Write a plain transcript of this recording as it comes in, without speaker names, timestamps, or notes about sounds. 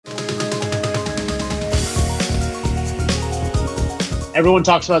Everyone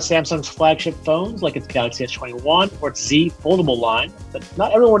talks about Samsung's flagship phones like its Galaxy S21 or its Z foldable line, but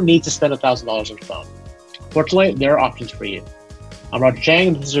not everyone needs to spend $1,000 on a phone. Fortunately, there are options for you. I'm Roger Chang,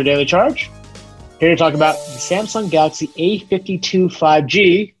 and this is your Daily Charge. Here to talk about the Samsung Galaxy A52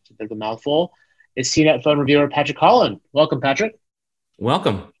 5G, it's a bit of a mouthful, is CNET phone reviewer Patrick Holland. Welcome, Patrick.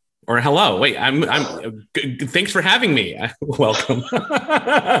 Welcome. Or hello. Wait, I'm thanks for having me. Welcome.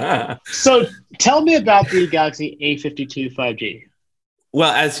 So tell me about the Galaxy A52 5G.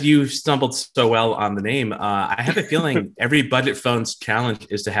 Well, as you stumbled so well on the name, I have a feeling every budget phone's challenge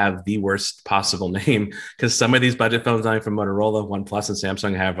is to have the worst possible name, because some of these budget phones from Motorola, OnePlus, and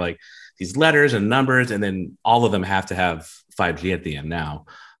Samsung have like these letters and numbers, and then all of them have to have 5G at the end now.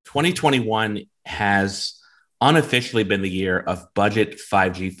 2021 has unofficially been the year of budget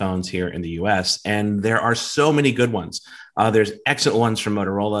 5G phones here in the US, and there are so many good ones. There's excellent ones from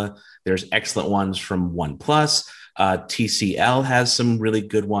Motorola. There's excellent ones from OnePlus. TCL has some really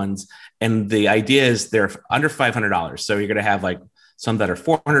good ones. And the idea is they're under $500. So you're going to have like some that are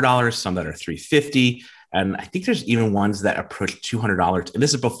 $400, some that are $350. And I think there's even ones that approach $200. And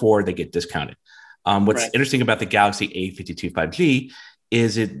this is before they get discounted. What's interesting about the Galaxy A52 5G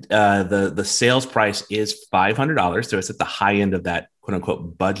is the sales price is $500. So it's at the high end of that quote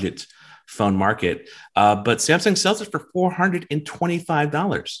unquote budget phone market. But Samsung sells it for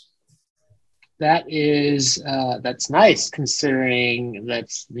 $425. That's nice, considering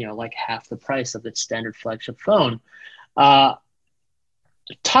that's like half the price of its standard flagship phone. Talk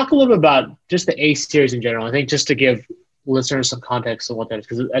a little bit about just the A series in general. I think just to give listeners some context on what that is,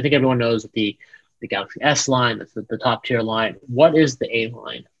 because I think everyone knows that the Galaxy S line, that's the top tier line. What is the A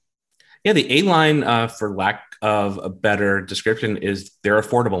line? Yeah, the A line, for lack of a better description, is their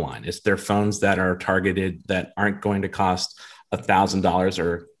affordable line. It's their phones that are targeted, that aren't going to cost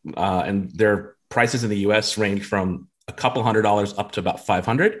 $1,000 and their prices in the US range from a couple $100 up to about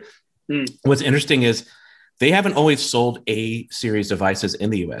 $500. What's interesting is they haven't always sold A series devices in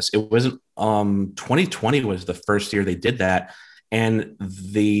the US. It wasn't 2020 was the first year they did that. And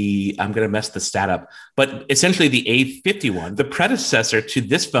I'm going to mess the stat up, but essentially the A51, the predecessor to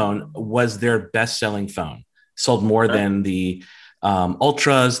this phone, was their best-selling phone. Sold more than the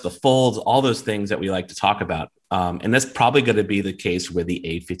Ultras, the Folds, all those things that we like to talk about. And that's probably going to be the case with the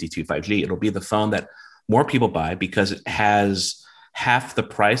A52 5G. It'll be the phone that more people buy because it has half the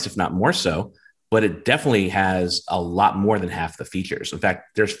price, if not more so, but it definitely has a lot more than half the features. In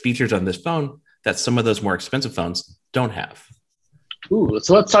fact, there's features on this phone that some of those more expensive phones don't have. Ooh,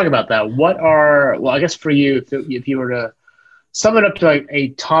 so let's talk about that. I guess for you, if you were to sum it up to like a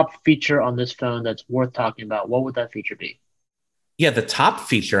top feature on this phone that's worth talking about, what would that feature be? Yeah, the top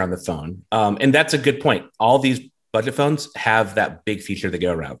feature on the phone, and that's a good point. All these budget phones have that big feature that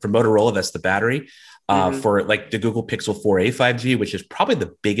go around. For Motorola, that's the battery. For like the Google Pixel 4a 5G, which is probably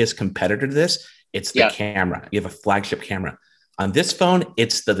the biggest competitor to this, it's the camera. You have a flagship camera. On this phone,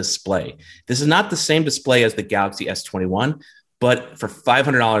 it's the display. This is not the same display as the Galaxy S21, but for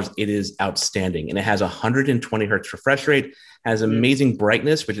 $500, it is outstanding. And it has 120 hertz refresh rate, has amazing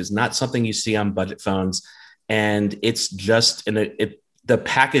brightness, which is not something you see on budget phones. And it's just, the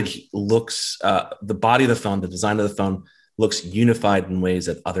package looks, the body of the phone, the design of the phone looks unified in ways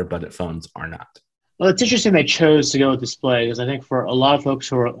that other budget phones are not. Well, it's interesting they chose to go with display, because I think for a lot of folks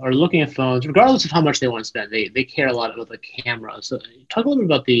who are looking at phones, regardless of how much they want to spend, they care a lot about the camera. So talk a little bit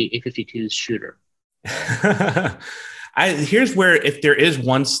about the A52's shooter. Here's where, if there is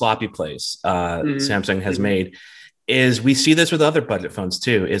one sloppy place Samsung has made, is we see this with other budget phones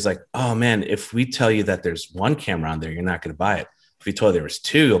too, is like, oh man, if we tell you that there's one camera on there, you're not going to buy it. If we told you there was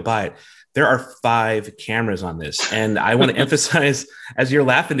two, you'll buy it. There are 5 cameras on this. And I want to emphasize, as your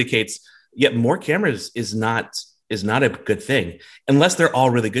laugh indicates, yet more cameras is not a good thing unless they're all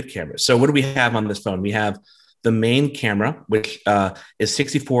really good cameras. So what do we have on this phone? We have the main camera, which is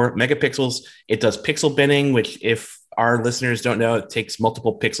 64 megapixels. It does pixel binning, which, if our listeners don't know, it takes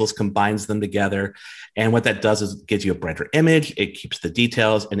multiple pixels, combines them together. And what that does is it gives you a brighter image. It keeps the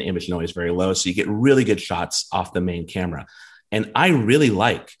details and image noise very low. So you get really good shots off the main camera. And I really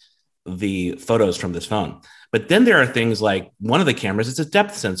like the photos from this phone. But then there are things like, one of the cameras is a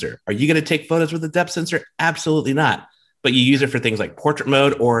depth sensor. Are you going to take photos with a depth sensor? Absolutely not. But you use it for things like portrait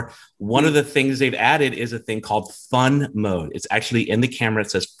mode, or one of the things they've added is a thing called fun mode. It's actually in the camera. It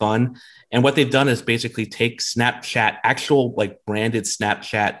says fun. And what they've done is basically take Snapchat, actual like branded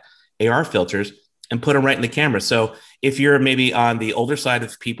Snapchat AR filters, and put them right in the camera. So if you're maybe on the older side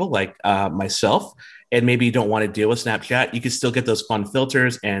of people like myself, and maybe you don't want to deal with Snapchat, you can still get those fun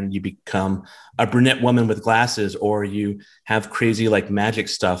filters and you become a brunette woman with glasses, or you have crazy like magic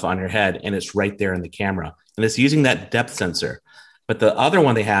stuff on your head and it's right there in the camera. And it's using that depth sensor. But the other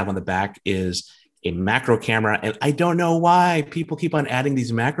one they have on the back is a macro camera. And I don't know why people keep on adding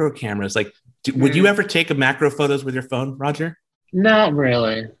these macro cameras. Like, would you ever take a macro photos with your phone, Roger? Not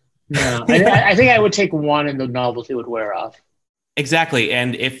really. No, I think I would take one and the novelty would wear off. Exactly.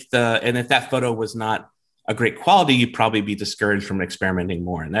 And if that photo was not a great quality, you'd probably be discouraged from experimenting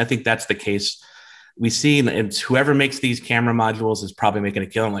more. And I think that's the case we see. And whoever makes these camera modules is probably making a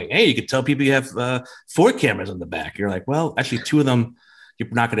killing. Like, hey, you could tell people you have 4 cameras on the back. You're like, well, actually 2 of them you're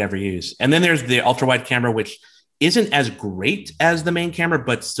not going to ever use. And then there's the ultra wide camera, which isn't as great as the main camera,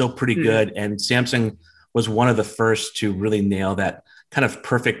 but still pretty good. And Samsung was one of the first to really nail that kind of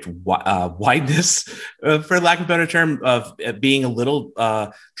perfect wideness, for lack of a better term, of being a little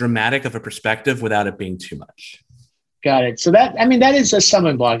dramatic of a perspective without it being too much. Got it. So that is a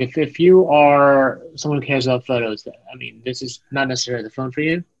stumbling block. If you are someone who cares about photos, this is not necessarily the phone for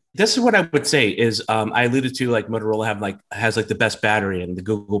you. This is what I would say is I alluded to, like, Motorola has the best battery, and the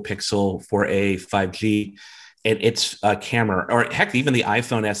Google Pixel 4a 5G, and its camera, or heck, even the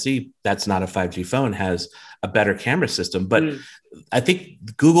iPhone SE, that's not a 5G phone, has a better camera system. But I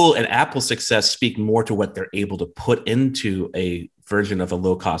think Google and Apple's success speak more to what they're able to put into a version of a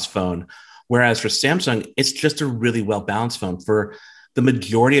low-cost phone. Whereas for Samsung, it's just a really well-balanced phone. For the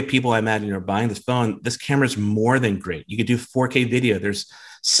majority of people, I imagine, are buying this phone, this camera is more than great. You could do 4K video. There's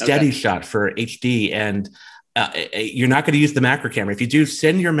steady shot for HD, and you're not going to use the macro camera. If you do,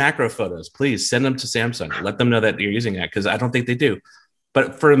 send your macro photos, please send them to Samsung. Let them know that you're using that, because I don't think they do.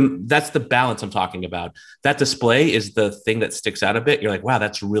 But that's the balance I'm talking about. That display is the thing that sticks out a bit. You're like, wow,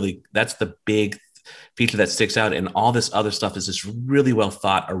 that's the big feature that sticks out. And all this other stuff is just really well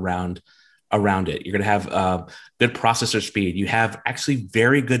thought around it. You're going to have good processor speed. You have actually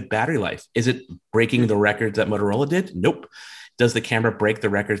very good battery life. Is it breaking the records that Motorola did? Nope. Does the camera break the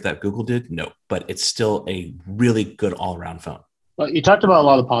records that Google did? No, but it's still a really good all-around phone. Well, you talked about a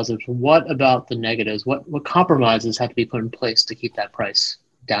lot of the positives. What about the negatives? What compromises have to be put in place to keep that price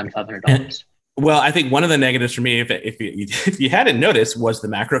down to $500? Well, I think one of the negatives for me, if you hadn't noticed, was the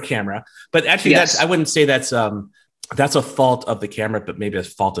macro camera. But actually, I wouldn't say that's a fault of the camera, but maybe a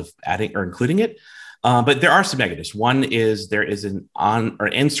fault of adding or including it. But there are some negatives. One is there is an on or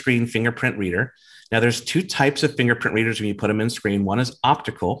in-screen fingerprint reader. Now, there's 2 types of fingerprint readers when you put them in screen. One is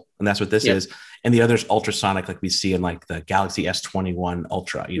optical, and that's what this is. And the other is ultrasonic, like we see in like the Galaxy S21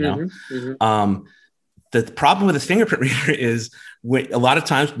 Ultra, you know? The problem with the fingerprint reader is a lot of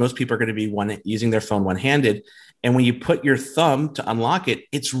times most people are going to be using their phone one-handed. And when you put your thumb to unlock it,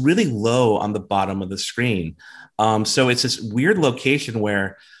 it's really low on the bottom of the screen. So it's this weird location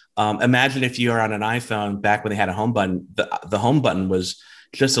where imagine if you are on an iPhone back when they had a home button, the home button was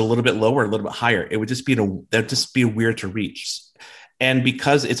just a little bit lower, a little bit higher. It would just be weird to reach. And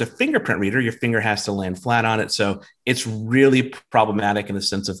because it's a fingerprint reader, your finger has to land flat on it. So it's really problematic in the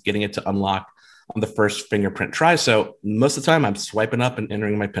sense of getting it to unlock on the first fingerprint try. So most of the time I'm swiping up and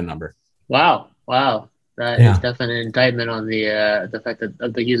entering my PIN number. Wow. That is definitely an indictment on the fact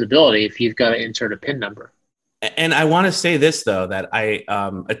of the usability if you've got to insert a PIN number. And I want to say this, though, that I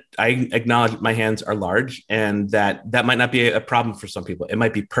acknowledge my hands are large, and that might not be a problem for some people. It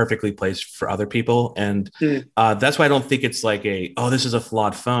might be perfectly placed for other people. And that's why I don't think it's like this is a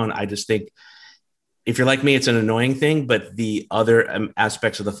flawed phone. I just think if you're like me, it's an annoying thing, but the other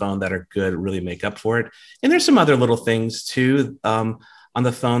aspects of the phone that are good really make up for it. And there's some other little things, too, on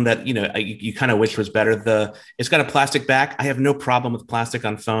the phone that, you kind of wish was better. It's got a plastic back. I have no problem with plastic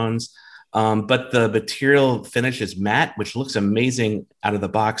on phones. But the material finish is matte, which looks amazing out of the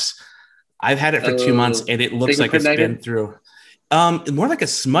box. I've had it for 2 months, and it looks like it's been through more like a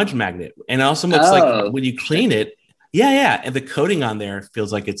smudge magnet. And it also looks like when you clean it, and the coating on there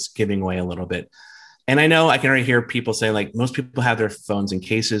feels like it's giving away a little bit. And I know I can already hear people saying, like, most people have their phones in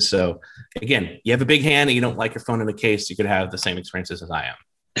cases. So again, you have a big hand and you don't like your phone in a case, you could have the same experiences as I am.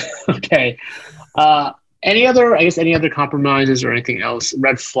 Okay. Any other compromises or anything else,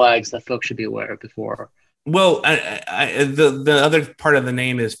 red flags that folks should be aware of before? Well, the other part of the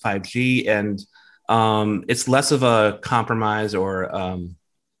name is 5G, and it's less of a compromise or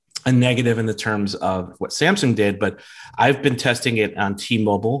a negative in the terms of what Samsung did, but I've been testing it on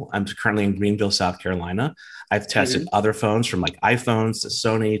T-Mobile. I'm currently in Greenville, South Carolina. I've tested other phones from like iPhones to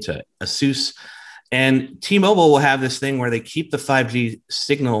Sony to Asus. And T-Mobile will have this thing where they keep the 5G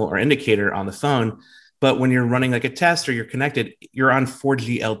signal or indicator on the phone, but when you're running like a test or you're connected, you're on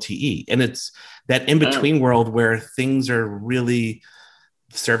 4G LTE. And it's that in-between world where things are really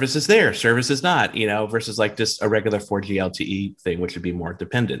service is there, service is not, versus like just a regular 4G LTE thing, which would be more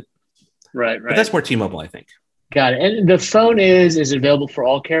dependent. Right. But that's more T-Mobile, I think. Got it. And the phone is it available for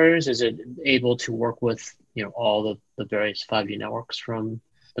all carriers? Is it able to work with, all the various 5G networks from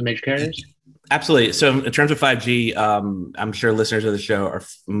the major carriers? Absolutely. So in terms of 5G, I'm sure listeners of the show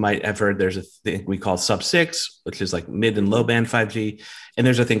might have heard there's a thing we call sub-6, which is like mid and low band 5G. And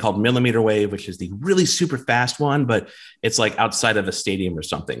there's a thing called millimeter wave, which is the really super fast one, but it's like outside of a stadium or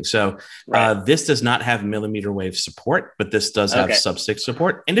something. So this does not have millimeter wave support, but this does have sub-6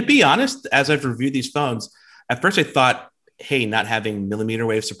 support. And to be honest, as I've reviewed these phones, at first I thought, hey, not having millimeter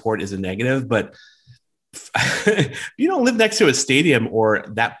wave support is a negative, but you don't live next to a stadium or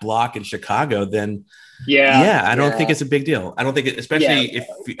that block in Chicago, then I don't think it's a big deal. I don't think it, especially if,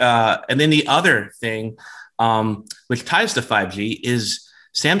 and then the other thing, which ties to 5G is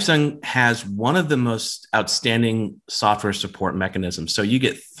Samsung has one of the most outstanding software support mechanisms. So you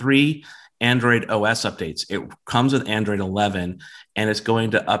get 3 Android OS updates. It comes with Android 11 and it's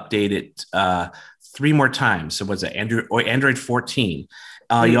going to update it 3 more times. So what's it, Android 14?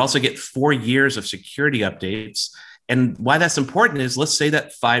 You also get 4 years of security updates. And why that's important is, let's say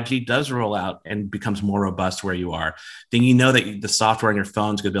that 5G does roll out and becomes more robust where you are, then you know that the software on your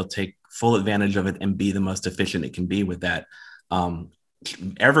phone is going to be able to take full advantage of it and be the most efficient it can be with that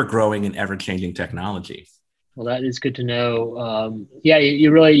ever growing and ever changing technology. Well, that is good to know.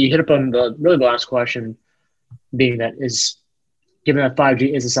 You hit upon the last question, being that is, given that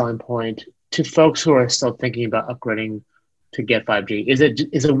 5G is a selling point to folks who are still thinking about upgrading to get 5G. Is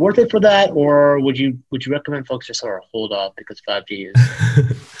it worth it for that, or would you recommend folks just sort of hold off because 5G is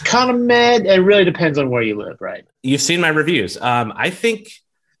kind of mad? It really depends on where you live, right? You've seen my reviews. I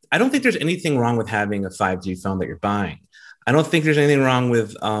don't think there's anything wrong with having a 5G phone that you're buying. I don't think there's anything wrong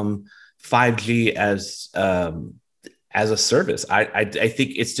with 5G as a service. I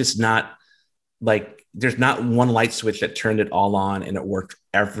think it's just not like there's not one light switch that turned it all on and it worked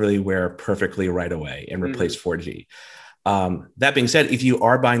everywhere perfectly right away and replaced 4G. That being said, if you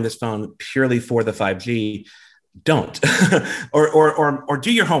are buying this phone purely for the 5G, don't or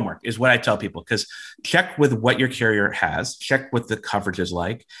do your homework is what I tell people, because check with what your carrier has, check what the coverage is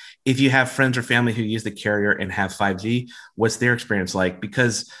like. If you have friends or family who use the carrier and have 5G, what's their experience like?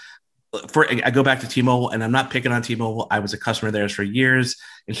 Because I go back to T-Mobile, and I'm not picking on T-Mobile. I was a customer there for years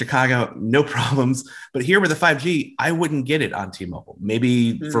in Chicago, no problems. But here with the 5G, I wouldn't get it on T-Mobile.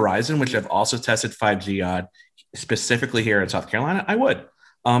 Maybe Verizon, which I've also tested 5G on, specifically here in South Carolina, I would.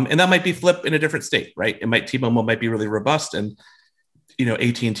 And that might be flip in a different state, right? T-Mobile might be really robust, and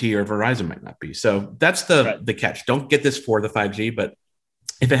AT&T or Verizon might not be. So that's the catch. Don't get this for the 5G, but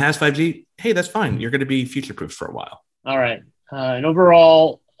if it has 5G, hey, that's fine. You're going to be future-proof for a while. All right. And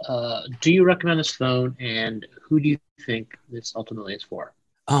overall, do you recommend this phone, and who do you think this ultimately is for?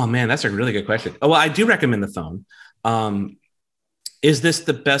 Oh man, that's a really good question. Oh, well, I do recommend the phone. Is this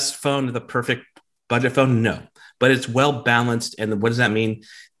the best phone, the perfect budget phone? No, but it's well balanced. And what does that mean?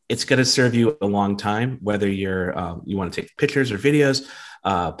 It's going to serve you a long time, whether you want to take pictures or videos,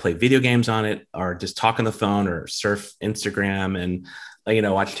 play video games on it, or just talk on the phone or surf Instagram and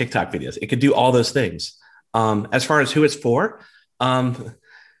watch TikTok videos. It could do all those things. As far as who it's for, that's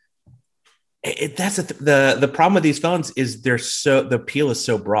the problem with these phones is the appeal is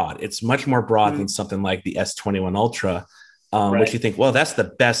so broad. It's much more broad than something like the S21 Ultra. Which you think, well, that's the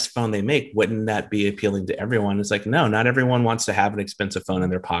best phone they make. Wouldn't that be appealing to everyone? It's like, no, not everyone wants to have an expensive phone in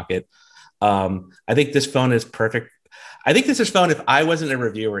their pocket. I think this phone is perfect. I think this is phone, if I wasn't a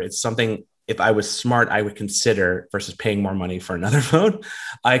reviewer, it's something, if I was smart, I would consider versus paying more money for another phone.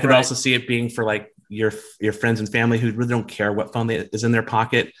 I could also see it being for like your friends and family who really don't care what phone is in their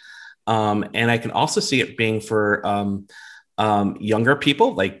pocket. And I can also see it being for younger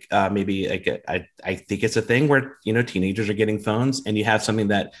people, like maybe like I think it's a thing where teenagers are getting phones, and you have something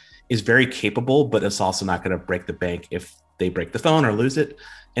that is very capable, but it's also not going to break the bank if they break the phone or lose it.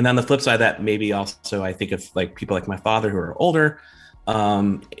 And on the flip side of that, maybe also I think of like people like my father who are older,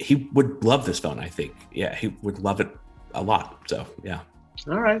 he would love this phone. I think, he would love it a lot. So yeah.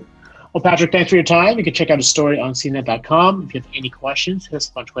 All right. Well, Patrick, thanks for your time. You can check out his story on CNET.com. If you have any questions, hit us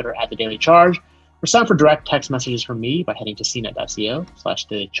up on Twitter @TheDailyCharge. Or sign up for direct text messages from me by heading to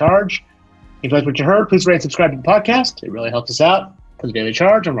cnet.co/dailycharge. If you like what you heard, please rate and subscribe to the podcast. It really helps us out. For The Daily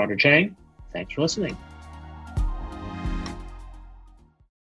Charge, I'm Roger Chang. Thanks for listening.